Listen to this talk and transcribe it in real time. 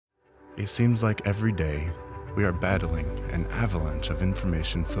It seems like every day we are battling an avalanche of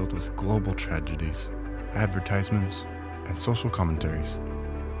information filled with global tragedies, advertisements, and social commentaries.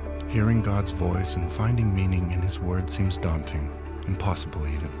 Hearing God's voice and finding meaning in His Word seems daunting, impossible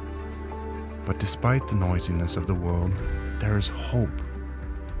even. But despite the noisiness of the world, there is hope.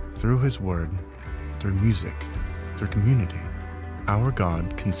 Through His Word, through music, through community, our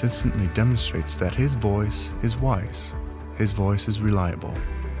God consistently demonstrates that His voice is wise, His voice is reliable,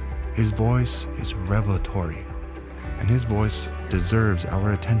 His voice is revelatory, and His voice deserves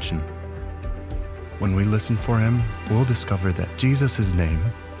our attention. When we listen for Him, we'll discover that Jesus' name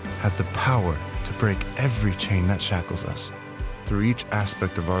has the power to break every chain that shackles us. Through each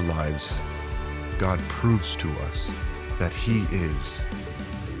aspect of our lives, God proves to us that He is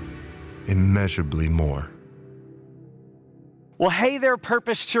immeasurably more. Well, hey there,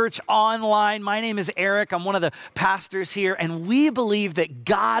 Purpose Church Online. My name is Eric. I'm one of the pastors here, and we believe that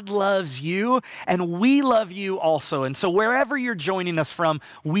God loves you, and we love you also. And so wherever you're joining us from,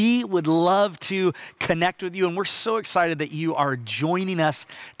 we would love to connect with you, and we're so excited that you are joining us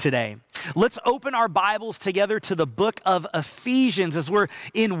today. Let's open our Bibles together to the book of Ephesians as we're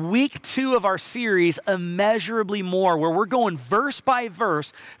in week 2 of our series, Immeasurably More, where we're going verse by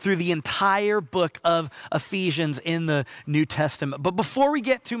verse through the entire book of Ephesians in the New Testament. But before we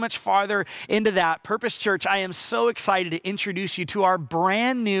get too much farther into that, Purpose Church, I am so excited to introduce you to our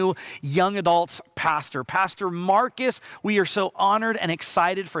brand new young adults pastor, Pastor Marcus. We are so honored and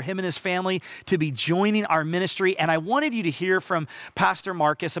excited for him and his family to be joining our ministry. And I wanted you to hear from Pastor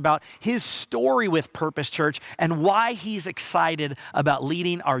Marcus about his story with Purpose Church and why he's excited about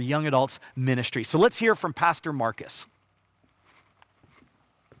leading our young adults ministry. So let's hear from Pastor Marcus.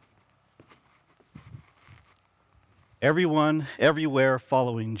 Everyone, everywhere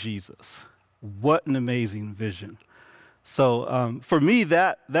following Jesus. What an amazing vision. So for me,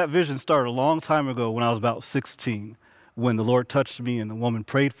 that vision started a long time ago when I was about 16, when the Lord touched me and the woman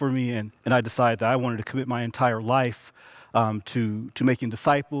prayed for me, and I decided that I wanted to commit my entire life to making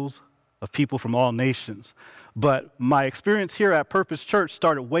disciples of people from all nations. But my experience here at Purpose Church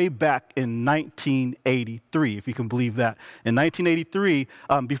started way back in 1983, if you can believe that. In 1983,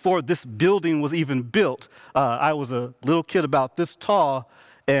 before this building was even built, I was a little kid about this tall,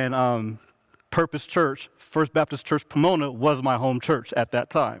 and Purpose Church, First Baptist Church Pomona, was my home church at that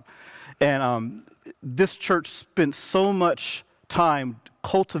time. And this church spent so much time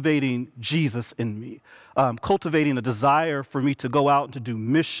cultivating Jesus in me, cultivating a desire for me to go out and to do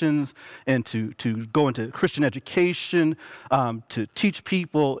missions and to go into Christian education, to teach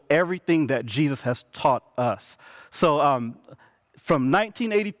people everything that Jesus has taught us. So from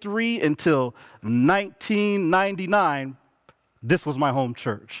 1983 until 1999, this was my home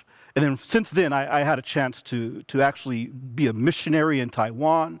church. And then since then, I had a chance to actually be a missionary in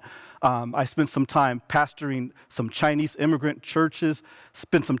Taiwan. I spent some time pastoring some Chinese immigrant churches,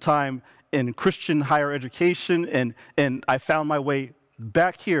 spent some time in Christian higher education, and I found my way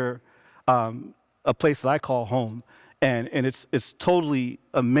back here, a place that I call home. And it's totally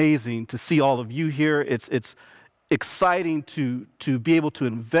amazing to see all of you here. It's exciting to be able to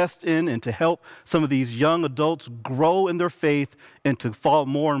invest in and to help some of these young adults grow in their faith and to fall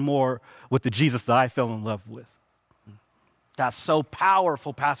more and more with the Jesus that I fell in love with. That's so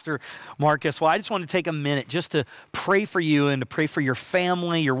powerful, Pastor Marcus. Well, I just want to take a minute just to pray for you and to pray for your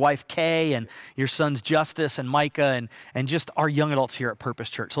family, your wife, Kay, and your sons, Justice and Micah, and just our young adults here at Purpose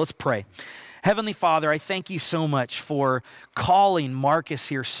Church. So let's pray. Heavenly Father, I thank you so much for calling Marcus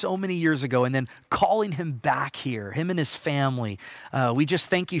here so many years ago and then calling him back here, him and his family. We just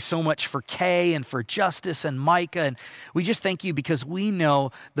thank you so much for Kay and for Justice and Micah. And we just thank you because we know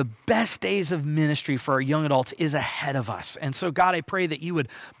the best days of ministry for our young adults is ahead of us. And so, God, I pray that you would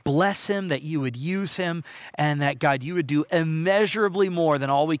bless him, that you would use him, and that, God, you would do immeasurably more than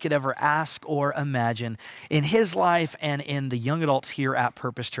all we could ever ask or imagine in his life and in the young adults here at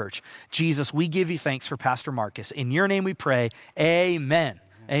Purpose Church. Jesus, we give you thanks for Pastor Marcus. In your name we pray, amen.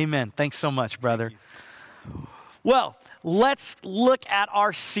 Amen. Thanks so much, brother. Well, let's look at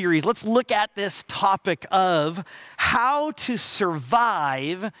our series. Let's look at this topic of how to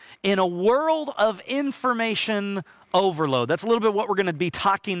survive in a world of information overload. That's a little bit what we're going to be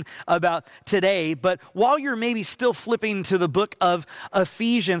talking about today. But while you're maybe still flipping to the book of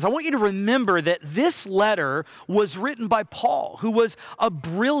Ephesians, I want you to remember that this letter was written by Paul, who was a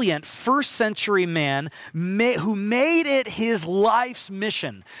brilliant first century man who made it his life's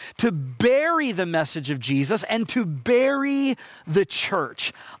mission to bury the message of Jesus and to bury the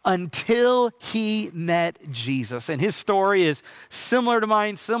church until he met Jesus. And his story is similar to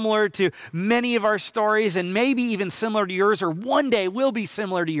mine, similar to many of our stories, and maybe even similar to yours, or one day will be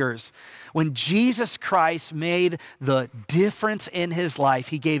similar to yours. When Jesus Christ made the difference in his life,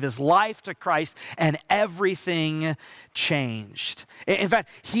 he gave his life to Christ and everything changed. In fact,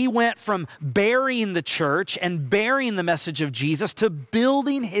 he went from burying the church and burying the message of Jesus to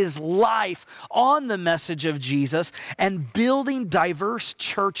building his life on the message of Jesus and building diverse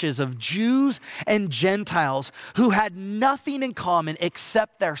churches of Jews and Gentiles who had nothing in common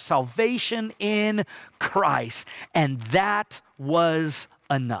except their salvation in Christ. And that was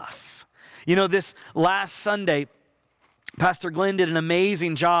enough. You know, this last Sunday, Pastor Glenn did an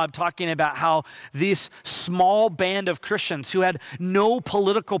amazing job talking about how this small band of Christians who had no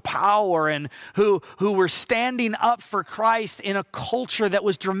political power and who were standing up for Christ in a culture that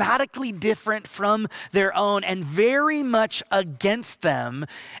was dramatically different from their own and very much against them,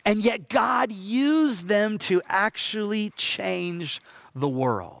 and yet God used them to actually change the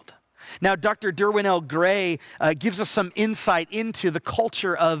world. Now, Dr. Derwin L. Gray gives us some insight into the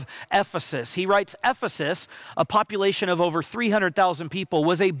culture of Ephesus. He writes, Ephesus, a population of over 300,000 people,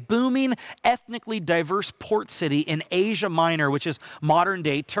 was a booming, ethnically diverse port city in Asia Minor, which is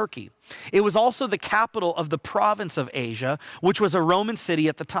modern-day Turkey. It was also the capital of the province of Asia, which was a Roman city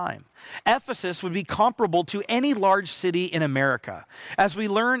at the time. Ephesus would be comparable to any large city in America. As we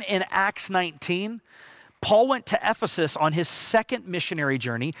learn in Acts 19, Paul went to Ephesus on his second missionary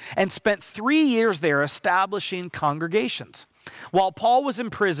journey and spent 3 years there establishing congregations. While Paul was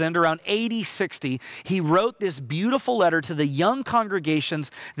imprisoned around AD 60, he wrote this beautiful letter to the young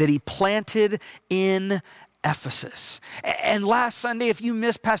congregations that he planted in Ephesus. And last Sunday, if you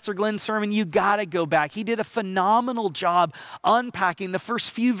missed Pastor Glenn's sermon, you got to go back. He did a phenomenal job unpacking the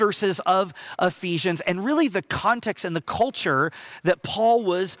first few verses of Ephesians and really the context and the culture that Paul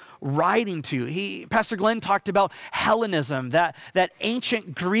was writing to. Pastor Glenn talked about Hellenism, that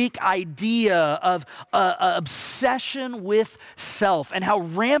ancient Greek idea of obsession with self and how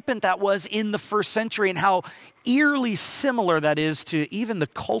rampant that was in the first century and how eerily similar that is to even the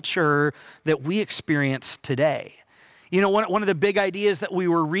culture that we experience today. You know, one of the big ideas that we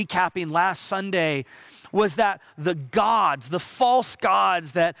were recapping last Sunday was that the gods, the false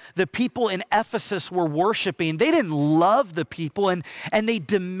gods that the people in Ephesus were worshiping, they didn't love the people and they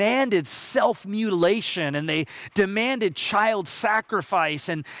demanded self-mutilation and they demanded child sacrifice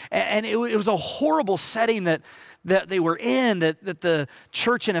and it was a horrible setting that they were in, that the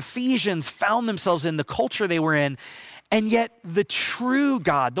church in Ephesians found themselves in, the culture they were in. And yet the true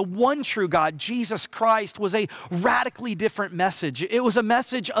God, the one true God, Jesus Christ, was a radically different message. It was a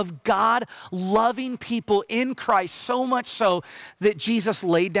message of God loving people in Christ, so much so that Jesus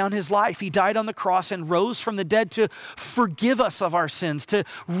laid down his life. He died on the cross and rose from the dead to forgive us of our sins, to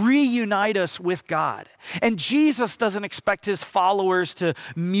reunite us with God. And Jesus doesn't expect his followers to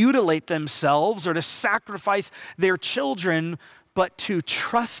mutilate themselves or to sacrifice their children, but to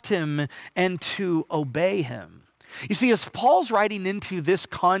trust him and to obey him. You see, as Paul's writing into this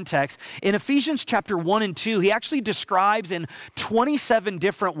context, in Ephesians chapter 1 and 2, he actually describes in 27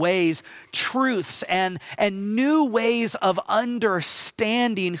 different ways truths and new ways of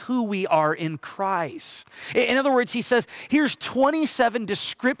understanding who we are in Christ. In other words, he says, here's 27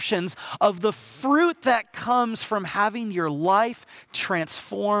 descriptions of the fruit that comes from having your life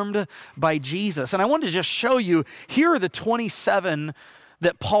transformed by Jesus. And I wanted to just show you, here are the 27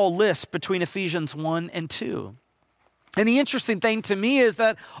 that Paul lists between Ephesians 1 and 2. And the interesting thing to me is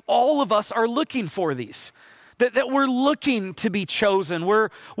that all of us are looking for these, that we're looking to be chosen. We're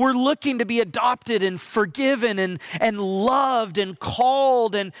looking to be adopted and forgiven and loved and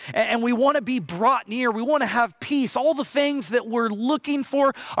called and we want to be brought near. We want to have peace. All the things that we're looking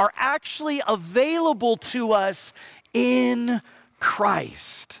for are actually available to us in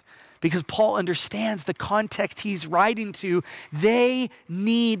Christ. Because Paul understands the context he's writing to. They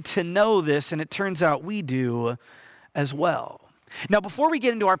need to know this, and it turns out we do as well. Now, before we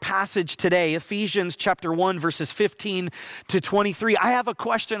get into our passage today, Ephesians chapter 1, verses 15 to 23, I have a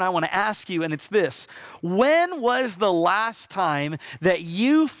question I want to ask you, and it's this. When was the last time that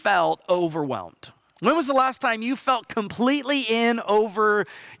you felt overwhelmed? When was the last time you felt completely in over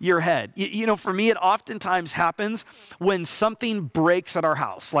your head? You know, for me, it oftentimes happens when something breaks at our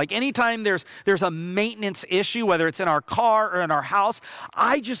house. Like anytime there's a maintenance issue, whether it's in our car or in our house,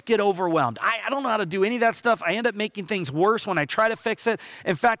 I just get overwhelmed. I don't know how to do any of that stuff. I end up making things worse when I try to fix it.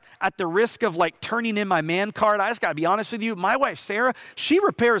 In fact, at the risk of like turning in my man card, I just got to be honest with you. My wife, Sarah, she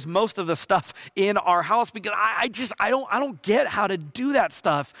repairs most of the stuff in our house because I don't get how to do that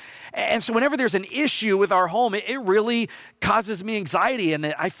stuff. And so whenever there's an issue issue with our home. It really causes me anxiety, and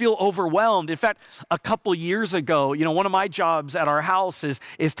I feel overwhelmed. In fact, a couple years ago, one of my jobs at our house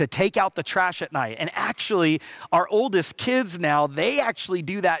is to take out the trash at night. And actually, our oldest kids now, they actually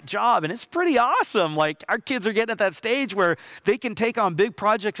do that job, and it's pretty awesome. Like, our kids are getting at that stage where they can take on big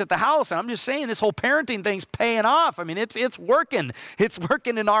projects at the house. And I'm just saying, this whole parenting thing's paying off. I mean, it's working. It's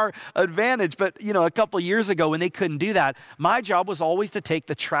working in our advantage. But, a couple years ago when they couldn't do that, my job was always to take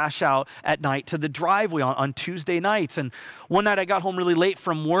the trash out at night to the driveway on Tuesday nights. And one night I got home really late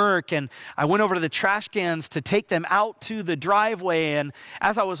from work, and I went over to the trash cans to take them out to the driveway. And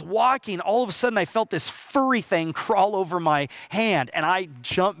as I was walking, all of a sudden I felt this furry thing crawl over my hand, and I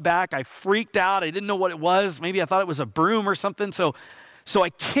jumped back. I freaked out. I didn't know what it was. Maybe I thought it was a broom or something. So I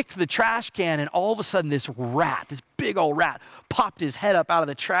kicked the trash can, and all of a sudden this big old rat, popped his head up out of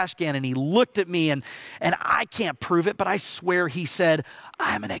the trash can, and he looked at me, and I can't prove it, but I swear he said,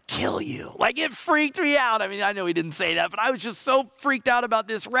 "I'm going to kill you." Like, it freaked me out. I mean, I know he didn't say that, but I was just so freaked out about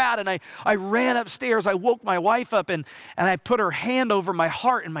this rat, and I ran upstairs. I woke my wife up, and I put her hand over my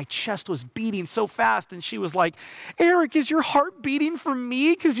heart, and my chest was beating so fast, and she was like, "Eric, is your heart beating for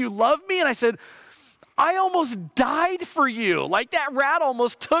me because you love me?" And I said, "I almost died for you. Like, that rat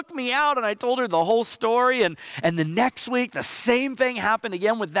almost took me out." And I told her the whole story. And the next week, the same thing happened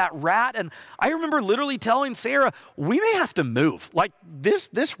again with that rat. And I remember literally telling Sarah, we may have to move. Like,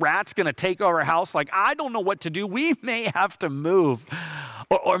 this rat's going to take over our house. Like, I don't know what to do. We may have to move.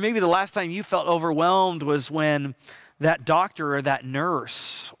 Or maybe the last time you felt overwhelmed was when that doctor or that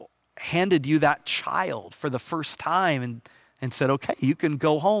nurse handed you that child for the first time and said, "Okay, you can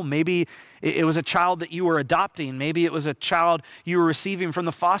go home." Maybe it was a child that you were adopting. Maybe it was a child you were receiving from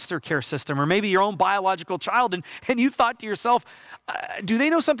the foster care system, or maybe your own biological child. And you thought to yourself, do they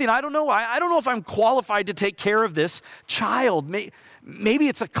know something I don't know? I don't know if I'm qualified to take care of this child. Maybe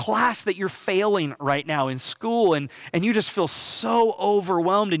it's a class that you're failing right now in school, and you just feel so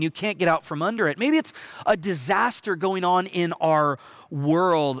overwhelmed and you can't get out from under it. Maybe it's a disaster going on in our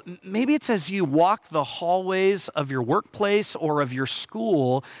world. Maybe it's as you walk the hallways of your workplace or of your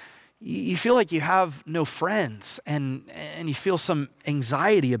school, you feel like you have no friends, and you feel some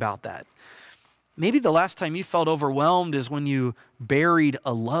anxiety about that. Maybe the last time you felt overwhelmed is when you buried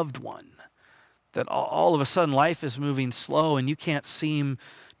a loved one, that all of a sudden life is moving slow and you can't seem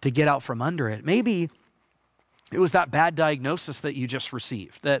to get out from under it. Maybe it was that bad diagnosis that you just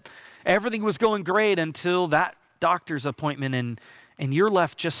received, that everything was going great until that doctor's appointment, and you're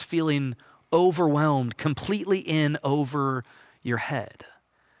left just feeling overwhelmed, completely in over your head.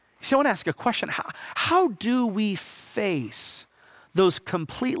 So I want to ask a question. How do we face those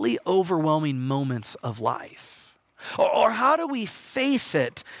completely overwhelming moments of life? Or how do we face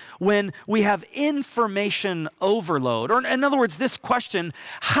it when we have information overload? Or in other words, this question,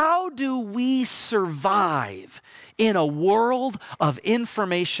 how do we survive in a world of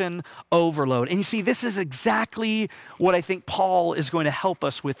information overload? And you see, this is exactly what I think Paul is going to help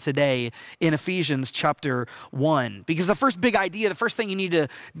us with today in Ephesians chapter 1. Because the first big idea, the first thing you need to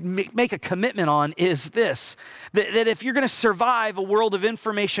make a commitment on is this, that if you're going to survive a world of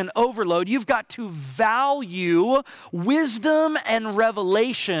information overload, you've got to value wisdom and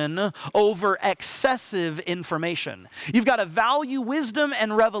revelation over excessive information. You've got to value wisdom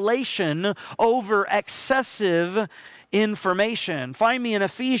and revelation over excessive information. Find me in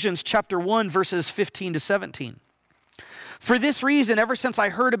Ephesians chapter 1, verses 15 to 17. "For this reason, ever since I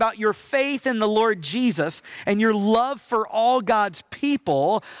heard about your faith in the Lord Jesus and your love for all God's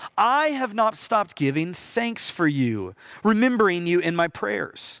people, I have not stopped giving thanks for you, remembering you in my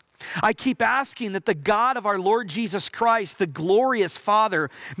prayers. I keep asking that the God of our Lord Jesus Christ, the glorious Father,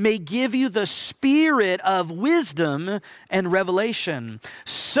 may give you the spirit of wisdom and revelation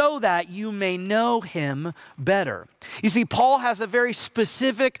so that you may know him better." You see, Paul has a very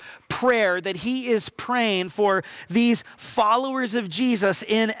specific prayer that he is praying for these followers of Jesus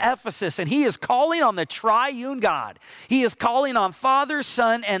in Ephesus, and he is calling on the triune God. He is calling on Father,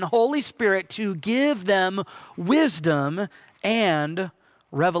 Son, and Holy Spirit to give them wisdom and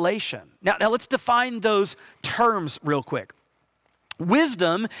revelation. Now let's define those terms real quick.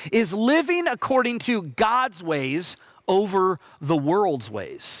 Wisdom is living according to God's ways over the world's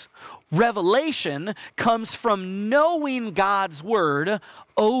ways. Revelation comes from knowing God's word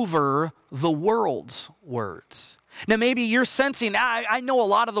over the world's words. Now, maybe you're sensing, I know a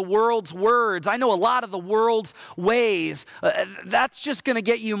lot of the world's words. I know a lot of the world's ways. That's just going to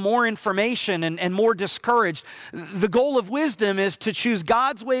get you more information and more discouraged. The goal of wisdom is to choose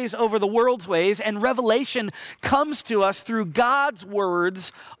God's ways over the world's ways, and revelation comes to us through God's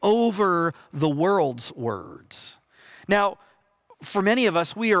words over the world's words. Now, for many of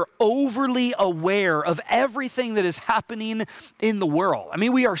us, we are overly aware of everything that is happening in the world. I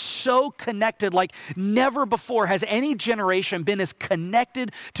mean, we are so connected like never before has any generation been as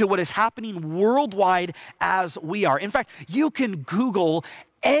connected to what is happening worldwide as we are. In fact, you can Google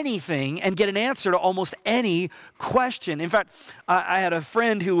anything and get an answer to almost any question. In fact, I had a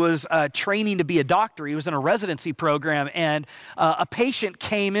friend who was training to be a doctor. He was in a residency program, and a patient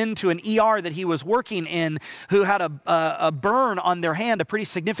came into an ER that he was working in who had a burn on their hand, a pretty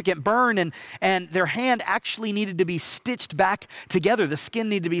significant burn, and their hand actually needed to be stitched back together. The skin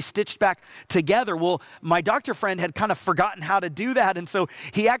needed to be stitched back together. Well, my doctor friend had kind of forgotten how to do that, and so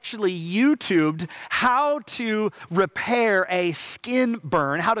he actually YouTubed how to repair a skin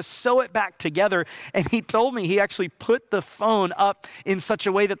burn, how to sew it back together. And he told me he actually put the phone up in such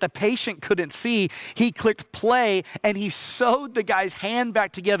a way that the patient couldn't see. He clicked play and he sewed the guy's hand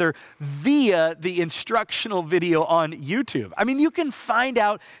back together via the instructional video on YouTube. I mean, you can find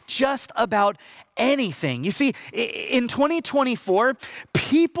out just about anything. You see, in 2024,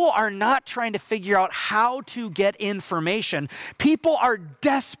 people are not trying to figure out how to get information. People are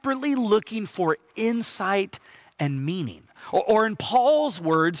desperately looking for insight and meaning. Or in Paul's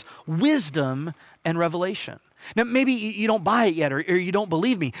words, wisdom and revelation. Now, maybe you don't buy it yet or you don't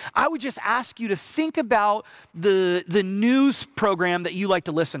believe me. I would just ask you to think about the news program that you like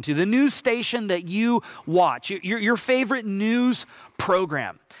to listen to, the news station that you watch, your favorite news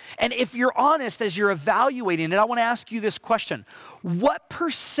program. And if you're honest as you're evaluating it, I want to ask you this question. What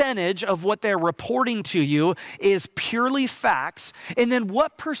percentage of what they're reporting to you is purely facts? And then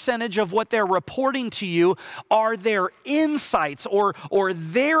what percentage of what they're reporting to you are their insights or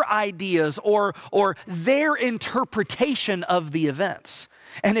their ideas or their interpretation of the events?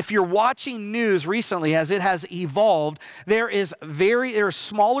 And if you're watching news recently as it has evolved, there are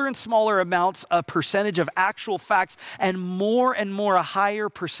smaller and smaller amounts of percentage of actual facts and more a higher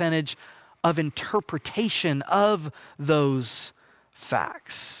percentage of interpretation of those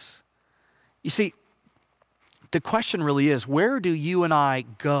facts. You see, the question really is, where do you and I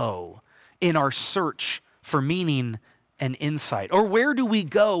go in our search for meaning and insight? Or where do we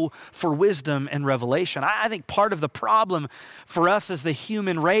go for wisdom and revelation? I think part of the problem for us as the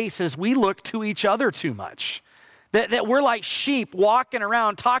human race is we look to each other too much. That we're like sheep walking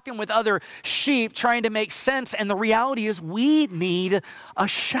around talking with other sheep trying to make sense. And the reality is we need a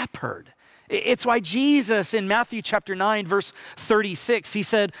shepherd. It's why Jesus in Matthew chapter 9, verse 36,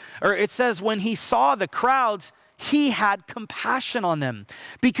 it says, when he saw the crowds, he had compassion on them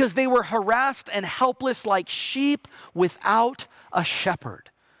because they were harassed and helpless like sheep without a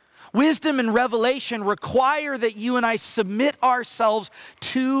shepherd. Wisdom and revelation require that you and I submit ourselves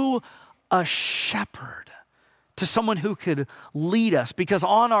to a shepherd, to someone who could lead us, because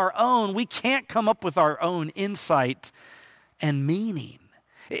on our own, we can't come up with our own insight and meaning.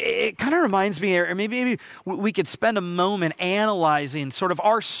 It kind of reminds me, or maybe we could spend a moment analyzing sort of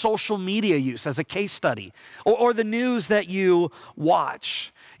our social media use as a case study, or the news that you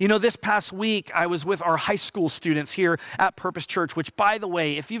watch. You know, this past week, I was with our high school students here at Purpose Church, which, by the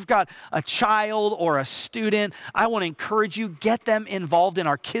way, if you've got a child or a student, I want to encourage you, get them involved in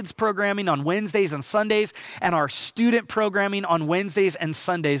our kids programming on Wednesdays and Sundays and our student programming on Wednesdays and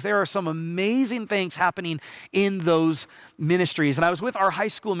Sundays. There are some amazing things happening in those ministries. And I was with our high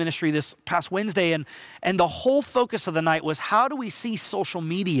school ministry this past Wednesday, and the whole focus of the night was, how do we see social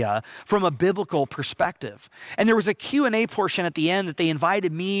media from a biblical perspective? And there was a Q&A portion at the end that they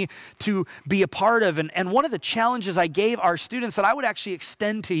invited me to be a part of. And one of the challenges I gave our students that I would actually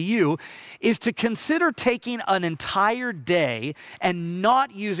extend to you is to consider taking an entire day and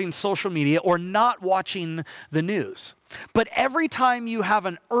not using social media or not watching the news. But every time you have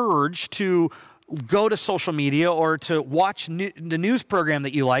an urge to go to social media or to watch the news program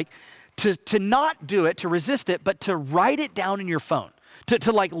that you like, to not do it, to resist it, but to write it down in your phone,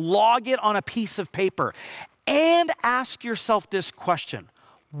 to like log it on a piece of paper and ask yourself this question.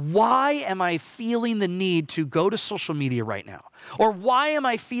 Why am I feeling the need to go to social media right now? Or why am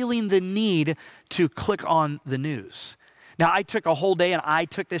I feeling the need to click on the news? Now, I took a whole day and I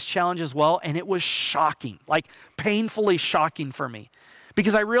took this challenge as well, and it was shocking, like painfully shocking for me.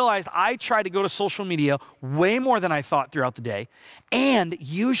 Because I realized I try to go to social media way more than I thought throughout the day. And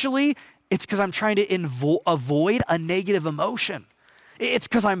usually it's because I'm trying to avoid a negative emotion. It's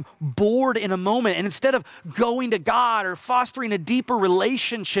because I'm bored in a moment. And instead of going to God or fostering a deeper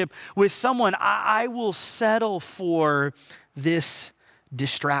relationship with someone, I will settle for this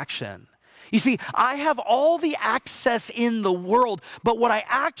distraction. You see, I have all the access in the world, but what I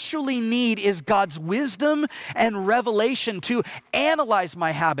actually need is God's wisdom and revelation to analyze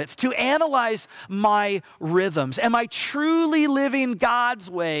my habits, to analyze my rhythms. Am I truly living God's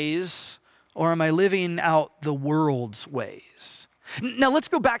ways, or am I living out the world's ways? Now let's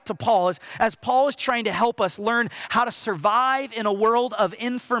go back to Paul. As Paul is trying to help us learn how to survive in a world of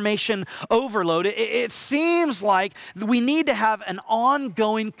information overload, it seems like we need to have an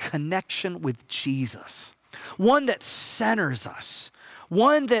ongoing connection with Jesus, one that centers us,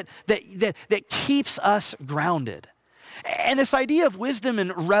 one that keeps us grounded. And this idea of wisdom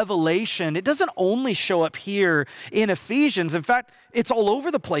and revelation, it doesn't only show up here in Ephesians. In fact, it's all over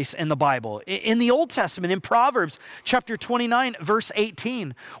the place in the Bible. In the Old Testament, in Proverbs chapter 29, verse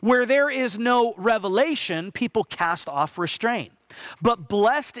 18, where there is no revelation, people cast off restraint. But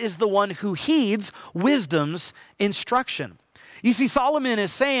blessed is the one who heeds wisdom's instruction. You see, Solomon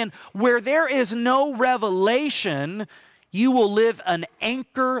is saying, where there is no revelation, you will live an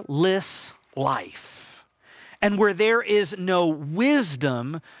anchorless life. And where there is no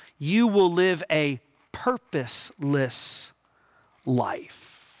wisdom, you will live a purposeless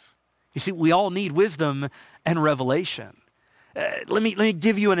life. You see, we all need wisdom and revelation. Let me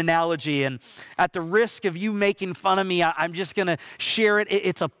give you an analogy, and at the risk of you making fun of me, I'm just going to share it.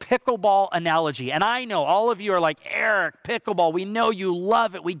 It's a pickleball analogy, and I know all of you are like, Eric, pickleball, we know you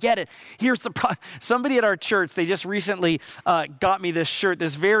love it, we get it. Here's the problem. Somebody at our church, they just recently got me this shirt,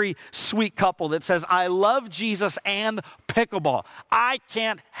 this very sweet couple that says, I love Jesus and pickleball. I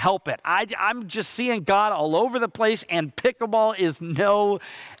can't help it. I'm just seeing God all over the place, and pickleball is no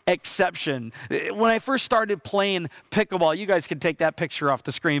exception. When I first started playing pickleball, you guys can take that picture off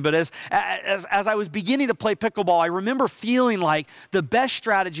the screen, but as I was beginning to play pickleball, I remember feeling like the best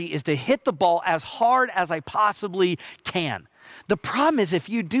strategy is to hit the ball as hard as I possibly can. The problem is if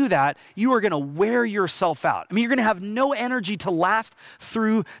you do that, you are going to wear yourself out. I mean, you're going to have no energy to last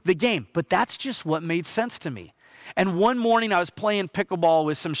through the game, but that's just what made sense to me. And one morning I was playing pickleball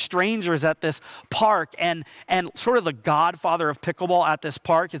with some strangers at this park, and sort of the godfather of pickleball at this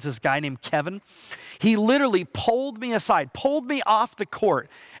park is this guy named Kevin. He literally pulled me aside, pulled me off the court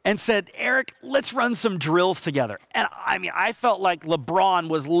and said, Eric, let's run some drills together. And I mean, I felt like LeBron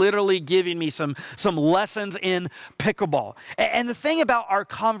was literally giving me some lessons in pickleball. And the thing about our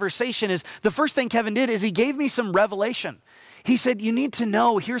conversation is the first thing Kevin did is he gave me some revelation. He said, you need to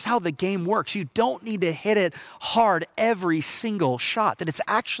know, here's how the game works. You don't need to hit it hard every single shot, that it's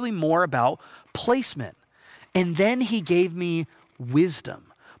actually more about placement. And then he gave me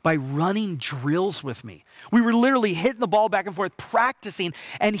wisdom by running drills with me. We were literally hitting the ball back and forth, practicing,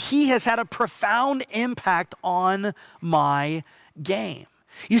 and he has had a profound impact on my game.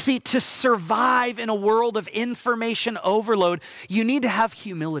 You see, to survive in a world of information overload, you need to have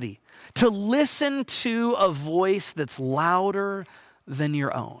humility, to listen to a voice that's louder than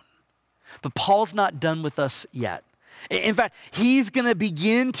your own. But Paul's not done with us yet. In fact, he's going to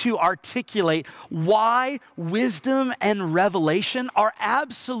begin to articulate why wisdom and revelation are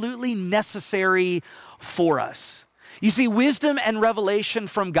absolutely necessary for us. You see, wisdom and revelation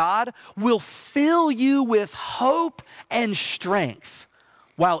from God will fill you with hope and strength,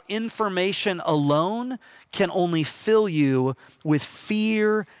 while information alone can only fill you with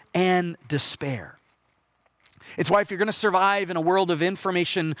fear and despair. It's why if you're going to survive in a world of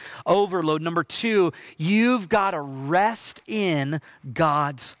information overload, number 2, you've got to rest in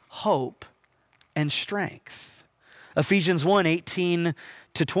God's hope and strength. Ephesians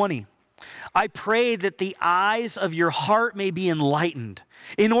 1:18-20. I pray that the eyes of your heart may be enlightened,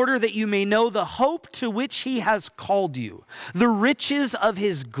 in order that you may know the hope to which he has called you, the riches of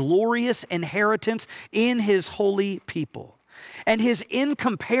his glorious inheritance in his holy people, and his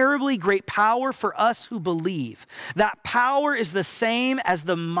incomparably great power for us who believe. That power is the same as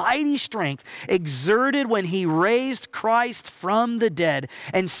the mighty strength exerted when he raised Christ from the dead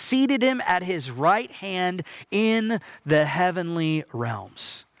and seated him at his right hand in the heavenly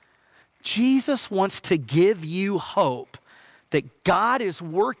realms. Jesus wants to give you hope that God is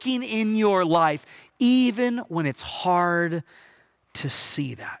working in your life even when it's hard to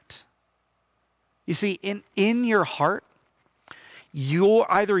see that. You see, in your heart,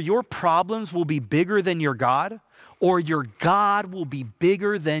 either your problems will be bigger than your God, or your God will be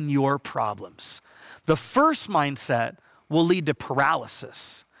bigger than your problems. The first mindset will lead to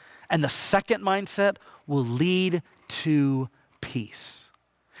paralysis, and the second mindset will lead to peace.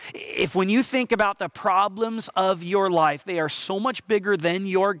 If when you think about the problems of your life, they are so much bigger than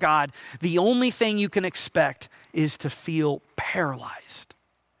your God, the only thing you can expect is to feel paralyzed.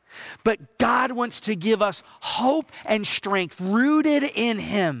 But God wants to give us hope and strength rooted in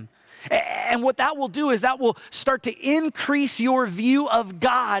him. And what that will do is that will start to increase your view of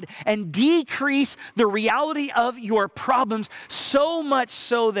God and decrease the reality of your problems, so much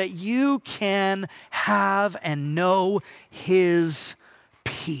so that you can have and know his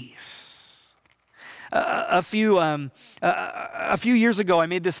peace. A few years ago, I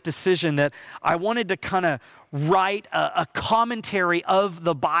made this decision that I wanted to kind of write a commentary of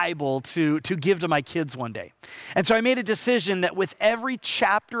the Bible to give to my kids one day. And so I made a decision that with every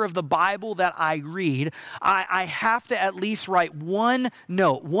chapter of the Bible that I read, I have to at least write one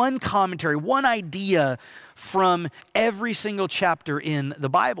note, one commentary, one idea from every single chapter in the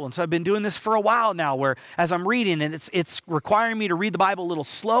Bible. And so I've been doing this for a while now, where as I'm reading it, it's requiring me to read the Bible a little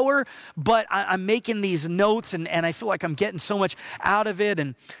slower, but I'm making these notes and I feel like I'm getting so much out of it.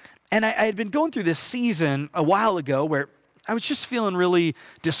 And I had been going through this season a while ago where I was just feeling really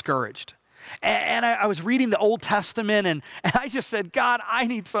discouraged. And I was reading the Old Testament and I just said, God, I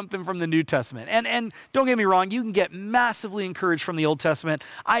need something from the New Testament. And don't get me wrong, you can get massively encouraged from the Old Testament.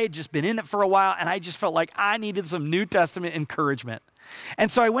 I had just been in it for a while and I just felt like I needed some New Testament encouragement.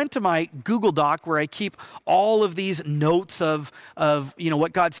 And so I went to my Google Doc where I keep all of these notes of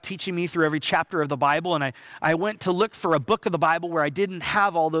what God's teaching me through every chapter of the Bible. And I went to look for a book of the Bible where I didn't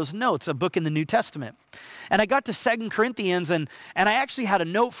have all those notes, a book in the New Testament. And I got to 2 Corinthians and I actually had a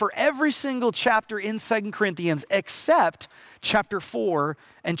note for every single chapter in 2 Corinthians except chapter 4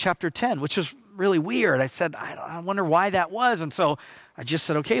 and chapter 10, which was really weird. I said, I wonder why that was. And so I just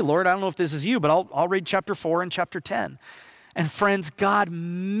said, okay, Lord, I don't know if this is you, but I'll read chapter 4 and chapter 10. And friends, God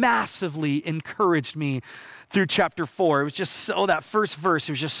massively encouraged me through chapter 4. It was just that first verse,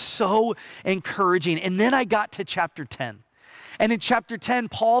 it was just so encouraging. And then I got to chapter 10. And in chapter 10,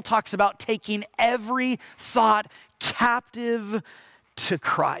 Paul talks about taking every thought captive to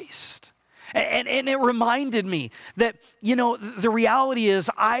Christ. And it reminded me that, the reality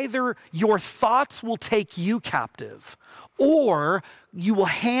is either your thoughts will take you captive or you will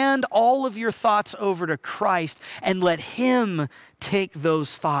hand all of your thoughts over to Christ and let him take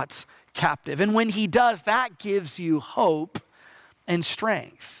those thoughts captive. And when he does, that gives you hope and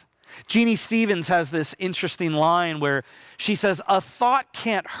strength. Jeannie Stevens has this interesting line where she says, a thought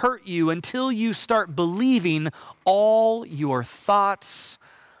can't hurt you until you start believing all your thoughts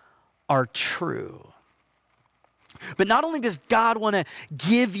are true. But not only does God want to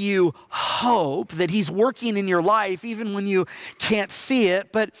give you hope that he's working in your life, even when you can't see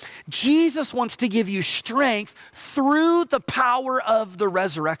it, but Jesus wants to give you strength through the power of the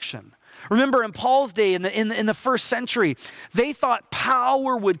resurrection. Remember in Paul's day, in the first century, they thought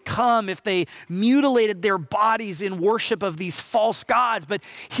power would come if they mutilated their bodies in worship of these false gods. But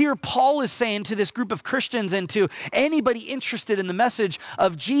here Paul is saying to this group of Christians and to anybody interested in the message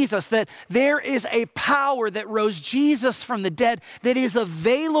of Jesus that there is a power that rose Jesus from the dead that is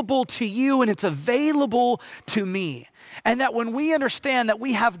available to you and it's available to me. And that when we understand that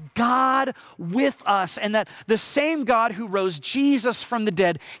we have God with us and that the same God who rose Jesus from the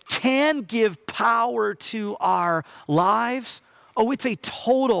dead can give power to our lives, it's a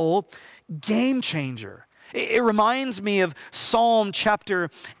total game changer. It reminds me of Psalm chapter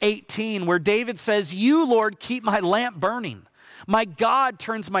 18 where David says, you, Lord, keep my lamp burning. My God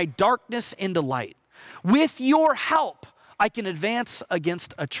turns my darkness into light. With your help, I can advance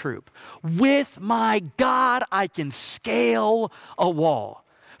against a troop. With my God, I can scale a wall.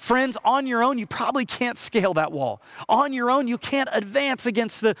 Friends, on your own, you probably can't scale that wall. On your own, you can't advance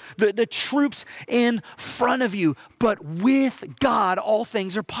against the troops in front of you. But with God, all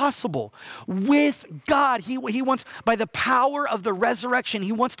things are possible. With God, he wants, by the power of the resurrection,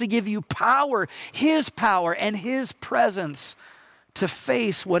 he wants to give you power and his presence to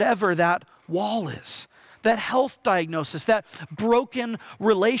face whatever that wall is. That health diagnosis, that broken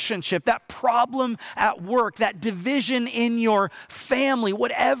relationship, that problem at work, that division in your family,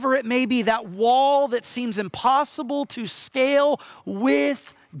 whatever it may be, that wall that seems impossible to scale,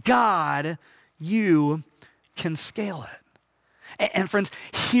 with God, you can scale it. And friends,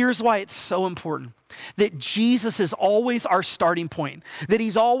 here's why it's so important. That Jesus is always our starting point, that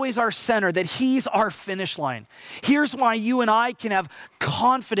he's always our center, that he's our finish line. Here's why you and I can have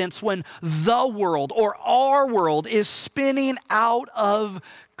confidence when the world or our world is spinning out of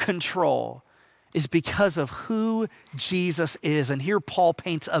control, is because of who Jesus is. And here Paul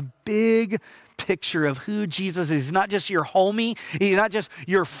paints a big picture of who Jesus is. He's not just your homie, he's not just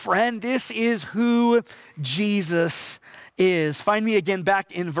your friend. This is who Jesus is. Find me again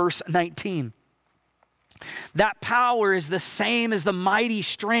back in verse 19. That power is the same as the mighty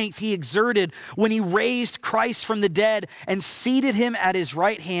strength he exerted when he raised Christ from the dead and seated him at his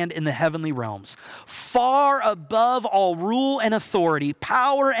right hand in the heavenly realms, far above all rule and authority,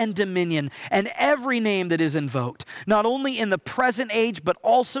 power and dominion, and every name that is invoked, not only in the present age, but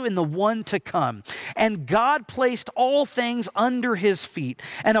also in the one to come. And God placed all things under his feet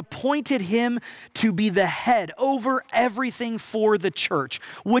and appointed him to be the head over everything for the church,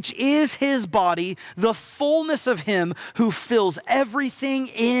 which is his body, the fullness of him who fills everything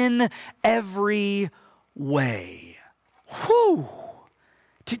in every way. Whew.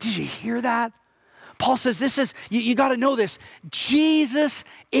 Did you hear that? Paul says this is, you got to know this. Jesus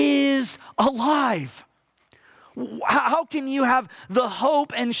is alive. How can you have the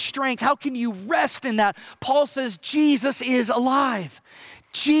hope and strength? How can you rest in that? Paul says Jesus is alive.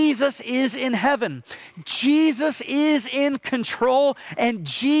 Jesus is in heaven. Jesus is in control, and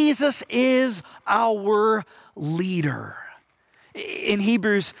Jesus is our leader. In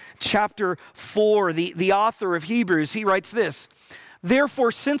Hebrews chapter 4, the author of Hebrews, he writes this: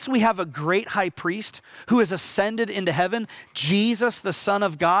 "Therefore, since we have a great high priest who has ascended into heaven, Jesus, the Son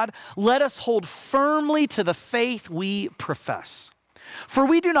of God, let us hold firmly to the faith we profess. For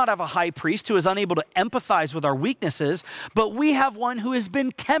we do not have a high priest who is unable to empathize with our weaknesses, but we have one who has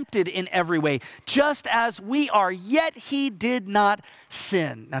been tempted in every way, just as we are, yet he did not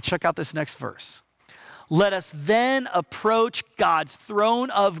sin." Now check out this next verse. "Let us then approach God's throne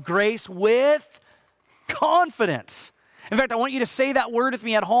of grace with confidence." In fact, I want you to say that word with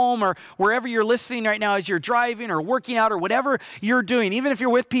me at home or wherever you're listening right now as you're driving or working out or whatever you're doing. Even if you're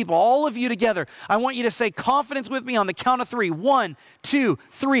with people, all of you together, I want you to say confidence with me on the count of 3. 1, 2,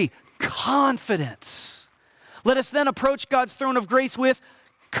 3. Confidence. Let us then approach God's throne of grace with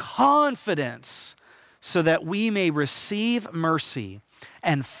confidence so that we may receive mercy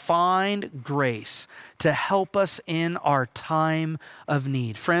and find grace to help us in our time of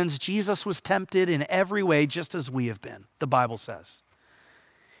need. Friends, Jesus was tempted in every way just as we have been, the Bible says.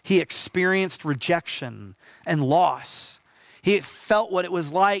 He experienced rejection and loss. He felt what it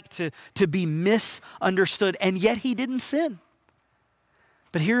was like to be misunderstood, and yet he didn't sin.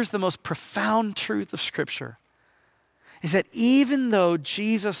 But here's the most profound truth of Scripture, is that even though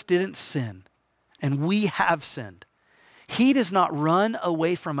Jesus didn't sin, and we have sinned, he does not run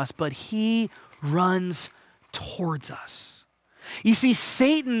away from us, but he runs towards us. You see,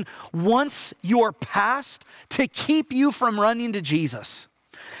 Satan wants your past to keep you from running to Jesus.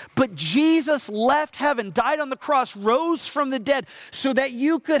 But Jesus left heaven, died on the cross, rose from the dead so that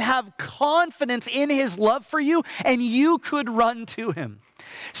you could have confidence in his love for you and you could run to him.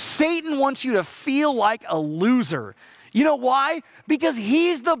 Satan wants you to feel like a loser. You know why? Because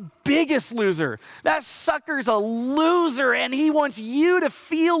he's the biggest loser. That sucker's a loser, and he wants you to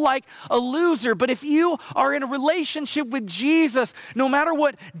feel like a loser. But if you are in a relationship with Jesus, no matter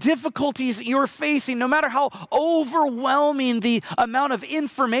what difficulties you're facing, no matter how overwhelming the amount of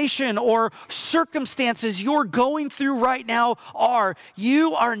information or circumstances you're going through right now are,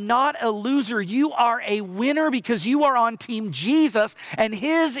 you are not a loser. You are a winner because you are on Team Jesus, and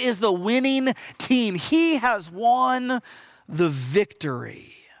his is the winning team. He has won the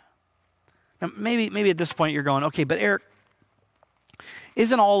victory. Now, maybe at this point you're going, okay, but Eric,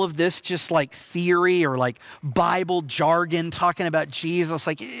 isn't all of this just like theory or like Bible jargon talking about Jesus?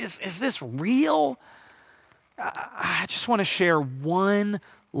 Like, is this real? I just want to share one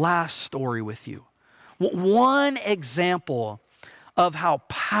last story with you. One example of how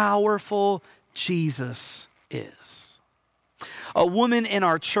powerful Jesus is. A woman in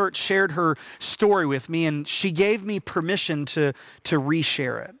our church shared her story with me, and she gave me permission to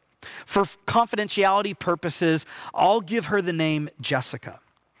reshare it. For confidentiality purposes, I'll give her the name Jessica.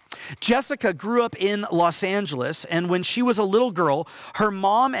 Jessica grew up in Los Angeles, and when she was a little girl, her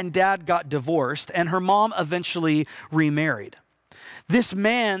mom and dad got divorced, and her mom eventually remarried. This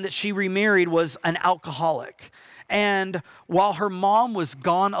man that she remarried was an alcoholic. And while her mom was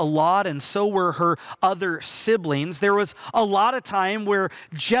gone a lot and so were her other siblings, there was a lot of time where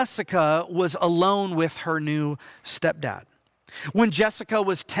Jessica was alone with her new stepdad. When Jessica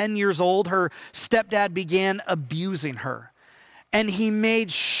was 10 years old, her stepdad began abusing her. And he made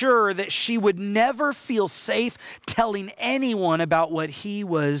sure that she would never feel safe telling anyone about what he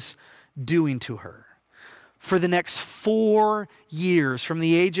was doing to her. For the next 4 years, from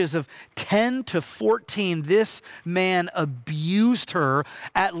the ages of 10 to 14, this man abused her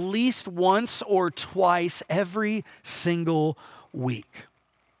at least once or twice every single week.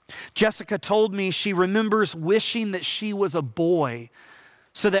 Jessica told me she remembers wishing that she was a boy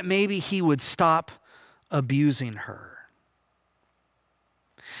so that maybe he would stop abusing her.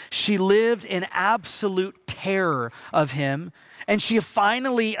 She lived in absolute terror of him, and she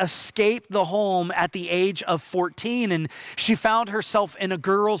finally escaped the home at the age of 14, and she found herself in a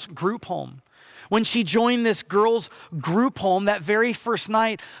girls' group home. When she joined this girls' group home, that very first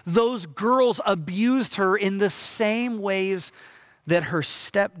night, those girls abused her in the same ways that her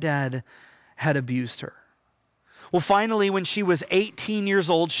stepdad had abused her. Well, finally, when she was 18 years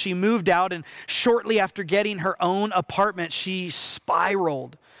old, she moved out, and shortly after getting her own apartment, she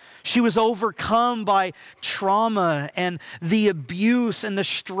spiraled. She was overcome by trauma and the abuse and the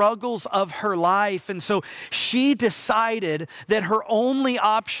struggles of her life. And so she decided that her only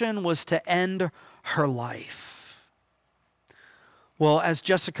option was to end her life. Well, as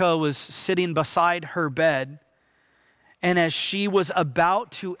Jessica was sitting beside her bed, and as she was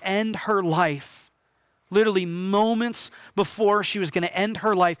about to end her life, literally moments before she was going to end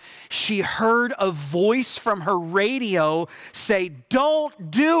her life, she heard a voice from her radio say, "Don't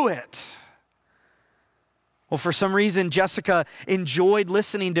do it." Well, for some reason, Jessica enjoyed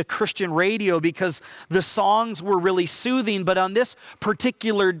listening to Christian radio because the songs were really soothing. But on this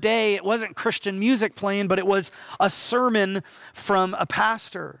particular day, it wasn't Christian music playing, but it was a sermon from a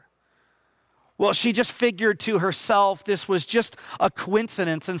pastor. Well, she just figured to herself this was just a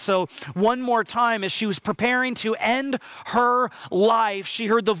coincidence. And so one more time, as she was preparing to end her life, she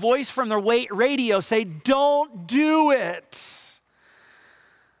heard the voice from the radio say, "Don't do it."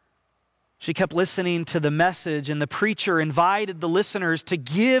 She kept listening to the message, and the preacher invited the listeners to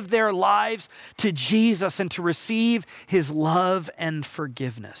give their lives to Jesus and to receive his love and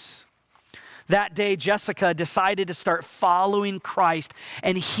forgiveness. That day, Jessica decided to start following Christ,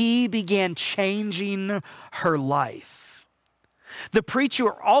 and he began changing her life. The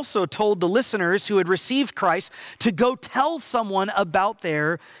preacher also told the listeners who had received Christ to go tell someone about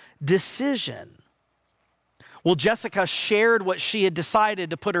their decision. Well, Jessica shared what she had decided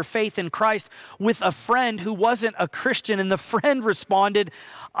to put her faith in Christ with a friend who wasn't a Christian, and the friend responded,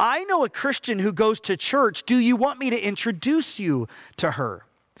 "I know a Christian who goes to church. Do you want me to introduce you to her?"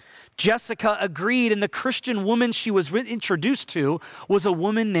 Jessica agreed, and the Christian woman she was introduced to was a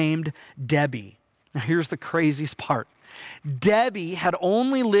woman named Debbie. Now, here's the craziest part. Debbie had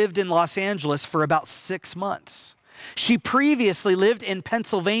only lived in Los Angeles for about 6 months. She previously lived in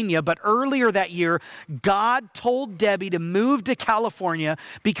Pennsylvania, but earlier that year, God told Debbie to move to California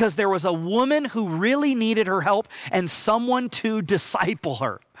because there was a woman who really needed her help and someone to disciple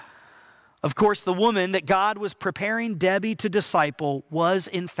her. Of course, the woman that God was preparing Debbie to disciple was,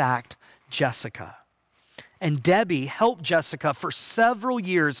 in fact, Jessica. And Debbie helped Jessica for several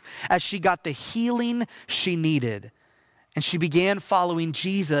years as she got the healing she needed. And she began following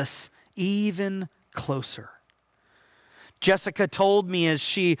Jesus even closer. Jessica told me as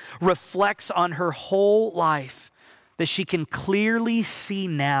she reflects on her whole life that she can clearly see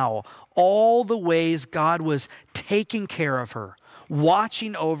now all the ways God was taking care of her,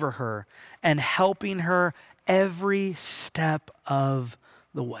 watching over her, and helping her every step of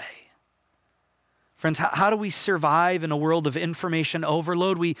the way. Friends, how do we survive in a world of information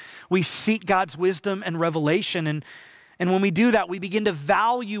overload? We seek God's wisdom and revelation, and when we do that, we begin to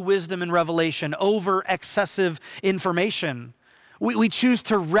value wisdom and revelation over excessive information. We choose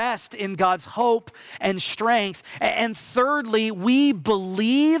to rest in God's hope and strength. And thirdly, we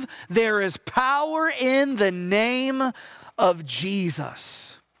believe there is power in the name of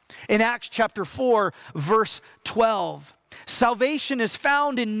Jesus. In Acts chapter 4, verse 12, salvation is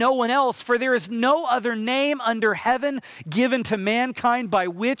found in no one else, for there is no other name under heaven given to mankind by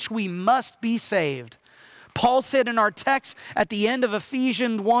which we must be saved. Paul said in our text at the end of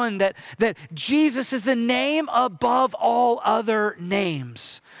Ephesians 1 that Jesus is the name above all other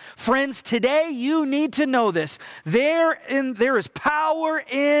names. Friends, today you need to know this. There is power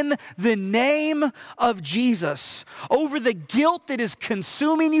in the name of Jesus. Over the guilt that is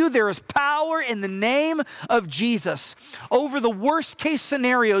consuming you, there is power in the name of Jesus. Over the worst case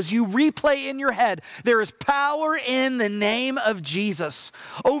scenarios you replay in your head, there is power in the name of Jesus.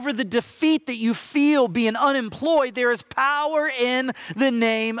 Over the defeat that you feel being unemployed, there is power in the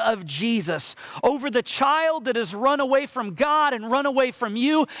name of Jesus. Over the child that has run away from God and run away from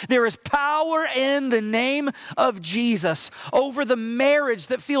you, there is power in the name of Jesus. Over the marriage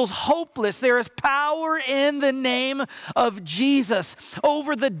that feels hopeless, there is power in the name of Jesus.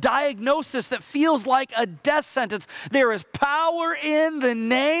 Over the diagnosis that feels like a death sentence, there is power in the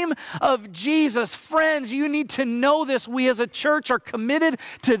name of Jesus. Friends, you need to know this. We as a church are committed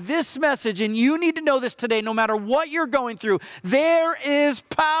to this message, and you need to know this today, no matter what you're going through. There is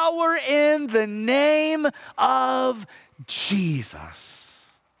power in the name of Jesus.